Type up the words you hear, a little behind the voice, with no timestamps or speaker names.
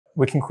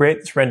We can create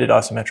this rendered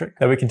isometric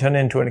that we can turn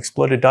into an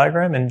exploded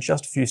diagram in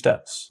just a few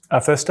steps.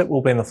 Our first step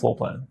will be in the floor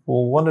plan.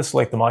 We'll want to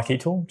select the marquee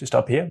tool just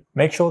up here.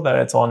 Make sure that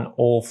it's on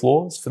all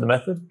floors for the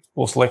method.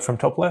 We'll select from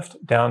top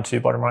left down to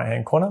bottom right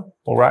hand corner.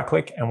 We'll right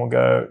click and we'll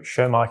go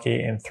show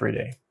marquee in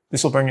 3D.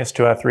 This will bring us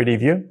to our 3D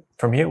view.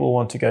 From here, we'll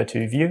want to go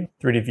to View,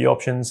 3D View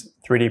Options,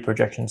 3D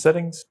Projection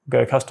Settings,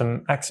 go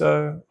Custom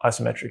Axo,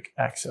 Isometric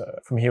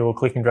Axo. From here, we'll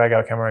click and drag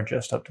our camera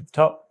just up to the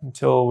top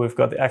until we've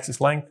got the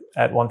axis length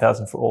at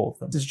 1000 for all of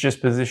them. This is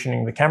just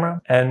positioning the camera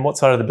and what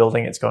side of the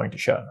building it's going to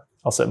show.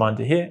 I'll set mine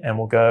to here and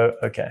we'll go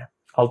OK.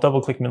 I'll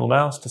double click middle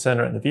mouse to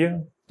center it in the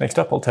view. Next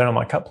up, I'll turn on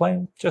my cut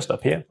plane just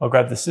up here. I'll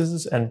grab the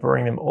scissors and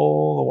bring them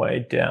all the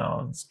way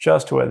down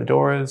just to where the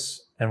door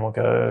is. And we'll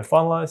go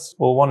finalize.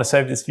 We'll want to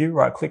save this view,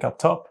 right click up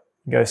top,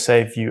 go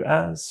save view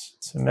as,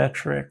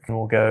 symmetric, and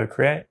we'll go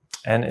create,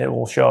 and it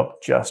will show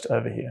up just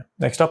over here.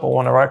 Next up, I'll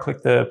want to right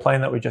click the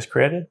plane that we just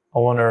created.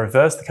 I'll want to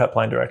reverse the cut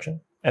plane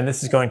direction, and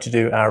this is going to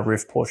do our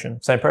roof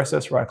portion. Same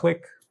process, right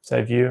click,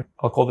 save view.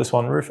 I'll call this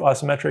one roof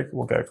isometric,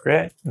 we'll go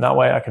create, and that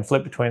way I can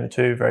flip between the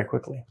two very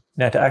quickly.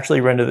 Now to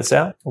actually render this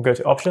out, we'll go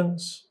to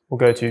options, we'll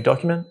go to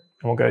document,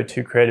 and we'll go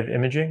to creative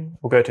imaging.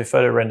 We'll go to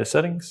photo render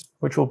settings,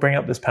 which will bring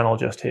up this panel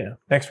just here.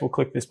 Next, we'll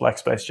click this black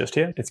space just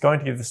here. It's going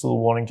to give this little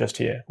warning just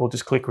here. We'll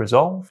just click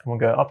resolve and we'll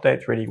go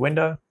update 3D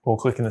window. We'll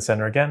click in the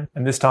center again,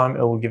 and this time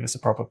it will give us a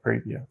proper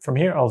preview. From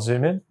here, I'll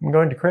zoom in. I'm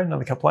going to create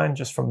another cut plane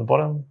just from the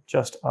bottom,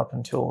 just up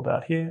until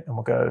about here, and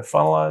we'll go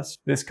finalize.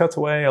 This cuts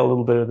away a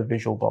little bit of the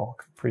visual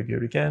bulk. Preview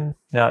it again.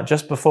 Now,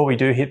 just before we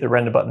do hit the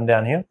render button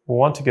down here, we'll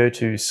want to go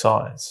to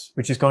size,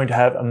 which is going to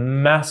have a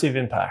massive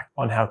impact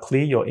on how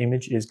clear your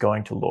image is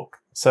going to look.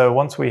 So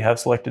once we have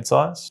selected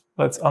size,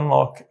 let's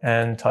unlock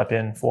and type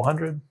in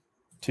 400,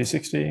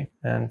 260,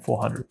 and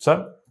 400.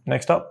 So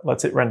next up,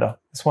 let's hit render.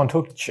 This one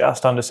took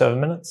just under 7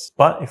 minutes,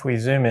 but if we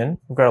zoom in,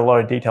 we've got a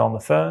lot of detail on the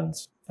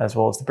ferns, as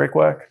well as the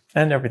brickwork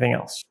and everything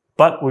else.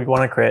 But we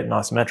want to create an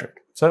isometric.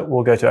 So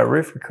we'll go to our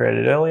roof we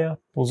created earlier.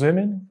 We'll zoom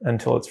in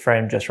until it's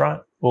framed just right.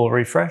 We'll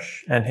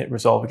refresh and hit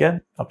resolve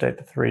again. Update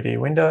the 3D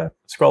window.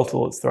 Scroll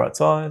till it's the right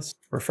size.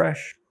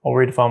 Refresh. I'll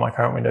redefine my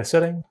current window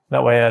setting.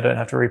 That way I don't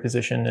have to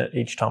reposition it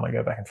each time I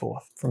go back and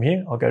forth. From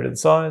here, I'll go to the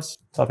size,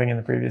 typing in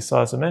the previous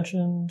size I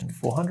mentioned,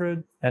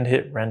 400, and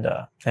hit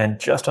render. And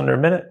just under a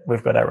minute,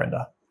 we've got our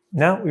render.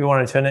 Now we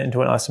want to turn it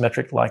into an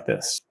isometric like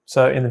this.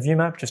 So in the view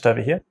map just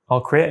over here, I'll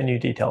create a new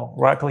detail,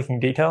 right-clicking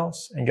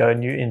details and go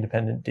new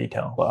independent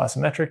detail. We'll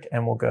isometric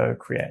and we'll go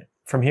create.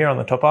 From here on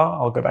the top bar,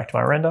 I'll go back to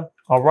my render.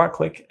 I'll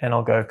right-click and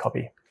I'll go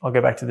copy. I'll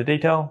go back to the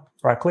detail,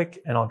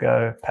 right-click and I'll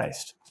go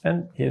paste.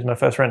 And here's my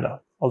first render.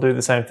 I'll do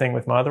the same thing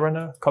with my other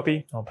render,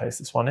 copy, I'll paste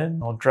this one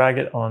in, I'll drag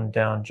it on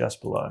down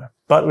just below.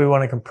 But we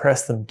want to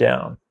compress them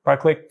down. Right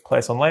click,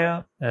 place on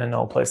layout, and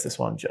I'll place this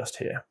one just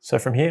here. So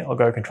from here, I'll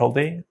go Control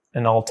D,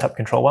 and I'll tap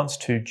Control once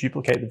to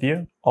duplicate the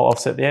view. I'll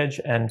offset the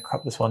edge and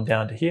crop this one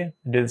down to here,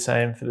 and do the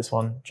same for this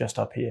one just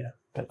up here,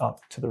 but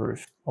up to the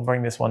roof. I'll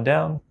bring this one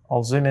down.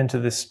 I'll zoom into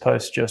this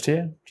post just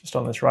here, just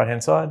on this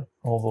right-hand side,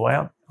 all the way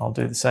up. I'll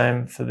do the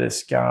same for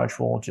this garage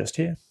wall just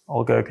here.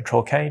 I'll go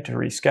Control K to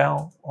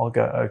rescale. I'll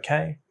go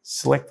OK.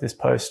 Select this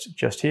post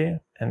just here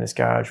and this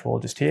garage wall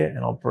just here, and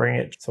I'll bring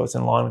it so it's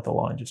in line with the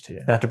line just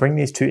here. Now to bring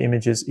these two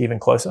images even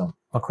closer,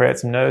 I'll create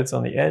some nodes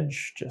on the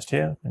edge just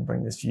here and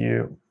bring this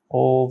view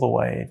all the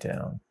way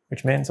down,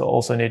 which means I'll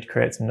also need to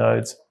create some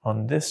nodes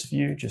on this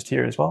view just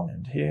here as well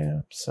and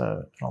here.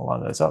 So I'll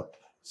line those up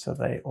so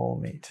they all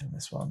meet. And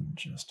this one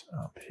just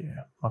up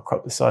here. I'll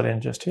crop the side in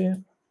just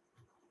here.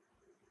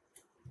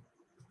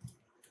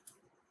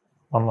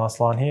 One last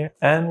line here,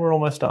 and we're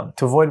almost done.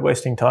 To avoid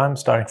wasting time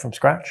starting from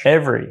scratch,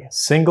 every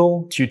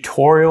single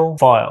tutorial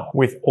file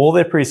with all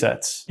their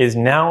presets is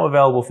now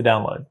available for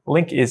download.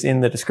 Link is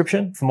in the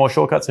description. For more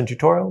shortcuts and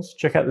tutorials,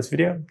 check out this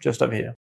video just over here.